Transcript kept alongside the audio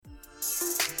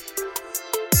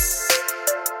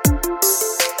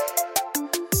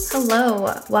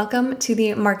Hello, welcome to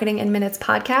the Marketing in Minutes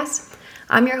podcast.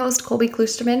 I'm your host, Colby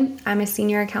Klusterman. I'm a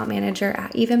senior account manager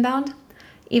at Evenbound.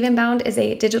 Evenbound is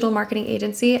a digital marketing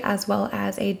agency as well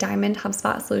as a Diamond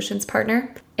HubSpot Solutions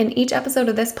partner. In each episode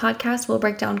of this podcast, we'll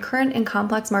break down current and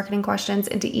complex marketing questions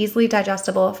into easily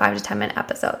digestible 5 to 10 minute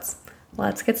episodes.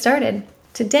 Let's get started.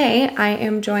 Today, I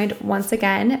am joined once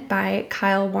again by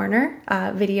Kyle Warner,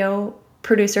 video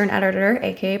producer and editor,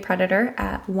 aka Predator,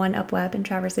 at One Up Web in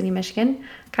Traverse City, Michigan.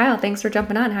 Kyle, thanks for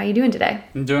jumping on. How are you doing today?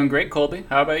 I'm doing great, Colby.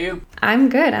 How about you? I'm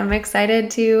good. I'm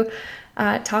excited to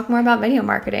talk more about video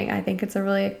marketing. I think it's a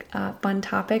really fun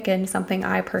topic and something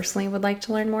I personally would like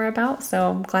to learn more about. So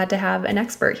I'm glad to have an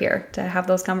expert here to have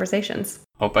those conversations.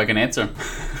 Hope I can answer.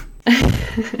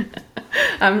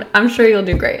 I'm sure you'll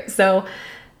do great. So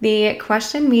the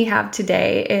question we have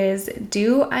today is,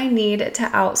 do I need to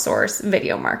outsource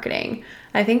video marketing?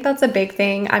 I think that's a big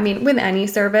thing. I mean, with any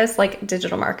service like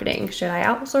digital marketing, should I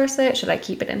outsource it? Should I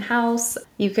keep it in-house?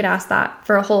 You could ask that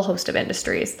for a whole host of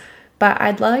industries, but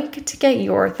I'd like to get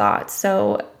your thoughts.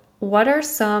 So what are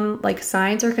some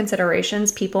signs or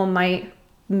considerations people might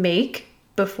make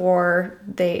before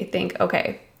they think,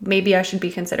 okay, maybe I should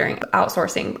be considering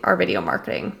outsourcing our video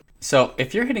marketing? So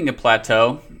if you're hitting a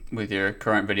plateau with your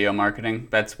current video marketing,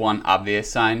 that's one obvious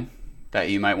sign that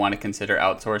you might want to consider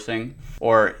outsourcing.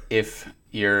 Or if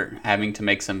you're having to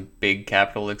make some big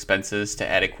capital expenses to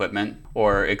add equipment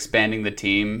or expanding the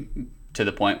team to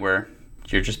the point where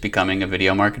you're just becoming a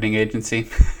video marketing agency.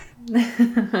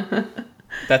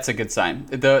 That's a good sign.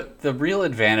 The real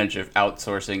advantage of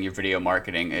outsourcing your video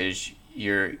marketing is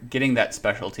you're getting that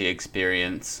specialty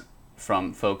experience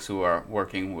from folks who are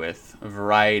working with a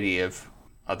variety of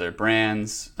other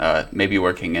brands, maybe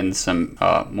working in some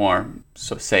more,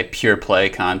 say, pure play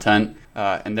content.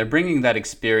 And they're bringing that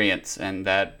experience and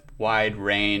that wide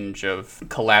range of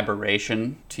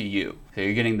collaboration to you. So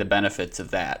you're getting the benefits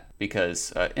of that.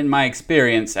 Because in my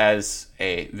experience as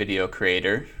a video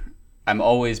creator, I'm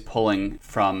always pulling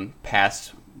from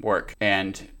past work.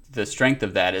 And the strength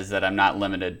of that is that I'm not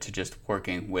limited to just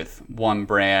working with one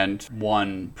brand,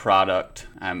 one product.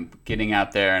 I'm getting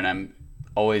out there and I'm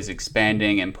always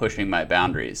expanding and pushing my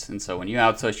boundaries. And so when you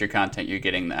outsource your content, you're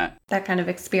getting that kind of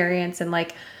experience and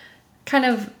kind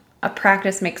of a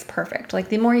practice makes perfect.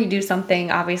 The more you do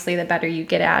something, obviously, the better you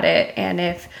get at it. And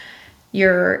if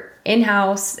you're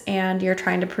in-house and you're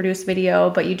trying to produce video,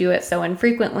 but you do it so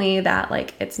infrequently that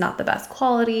it's not the best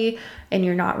quality and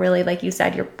you're not really, like you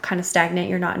said, you're kind of stagnant,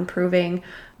 you're not improving,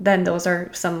 then those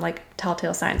are some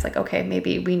telltale signs okay,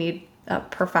 maybe we need a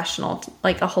professional,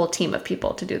 a whole team of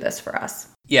people to do this for us.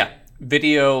 Yeah.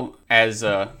 Video as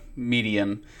a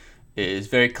medium is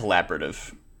very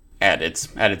collaborative at its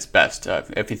best.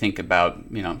 If you think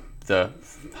about, the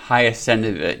highest end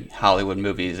of it, Hollywood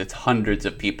movies, it's hundreds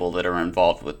of people that are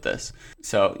involved with this.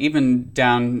 So even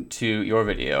down to your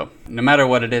video, no matter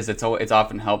what it is, it's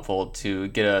often helpful to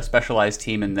get a specialized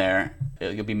team in there.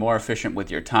 You'll be more efficient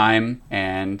with your time,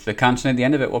 and the content at the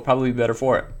end of it will probably be better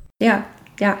for it. Yeah,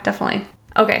 definitely.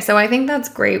 Okay, so I think that's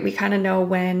great. We kind of know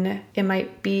when it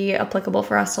might be applicable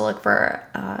for us to look for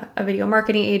a video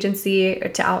marketing agency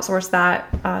to outsource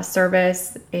that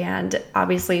service. And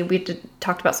obviously, we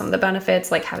talked about some of the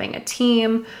benefits, like having a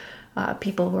team,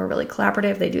 people who are really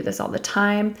collaborative. They do this all the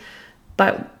time.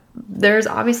 But there's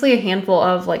obviously a handful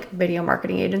of video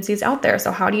marketing agencies out there.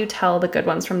 So how do you tell the good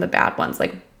ones from the bad ones?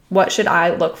 What should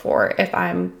I look for if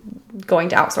I'm going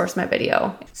to outsource my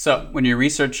video? So when you're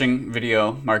researching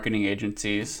video marketing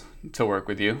agencies to work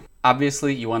with you,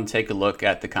 obviously you want to take a look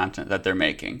at the content that they're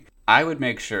making. I would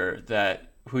make sure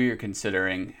that who you're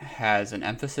considering has an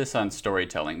emphasis on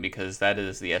storytelling, because that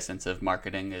is the essence of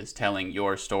marketing, is telling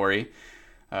your story.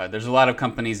 There's a lot of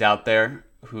companies out there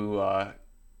who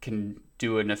can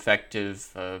do an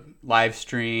effective live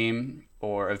stream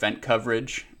or event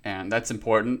coverage, and that's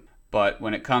important. But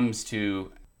when it comes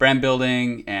to brand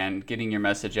building and getting your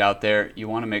message out there, you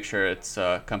want to make sure it's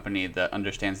a company that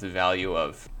understands the value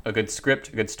of a good script,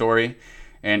 a good story,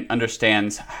 and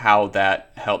understands how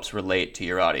that helps relate to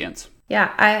your audience.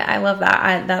 Yeah, I love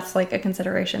that. That's a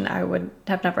consideration I would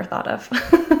have never thought of.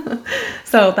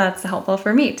 So that's helpful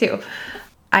for me too.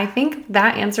 I think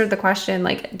that answered the question,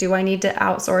 do I need to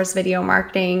outsource video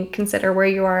marketing? Consider where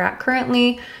you are at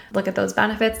currently. Look at those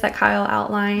benefits that Kyle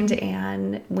outlined.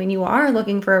 And when you are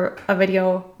looking for a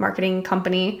video marketing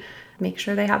company, make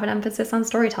sure they have an emphasis on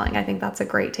storytelling. I think that's a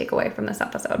great takeaway from this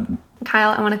episode. Kyle,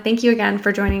 I want to thank you again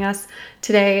for joining us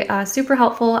today. Super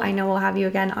helpful. I know we'll have you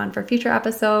again on for future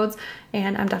episodes,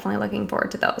 and I'm definitely looking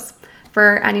forward to those.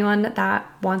 For anyone that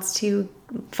wants to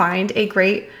find a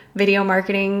great video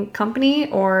marketing company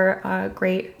or a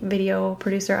great video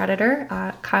producer editor,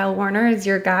 Kyle Warner is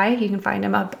your guy. You can find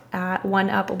him up at One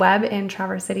Up Web in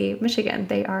Traverse City, Michigan.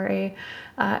 They are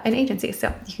an agency,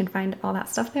 so you can find all that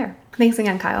stuff there. Thanks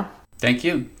again, Kyle. Thank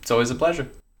you. It's always a pleasure.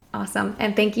 Awesome.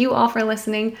 And thank you all for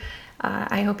listening.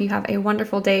 I hope you have a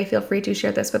wonderful day. Feel free to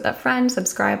share this with a friend,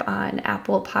 subscribe on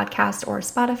Apple Podcast or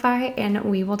Spotify, and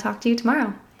we will talk to you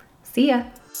tomorrow. See ya.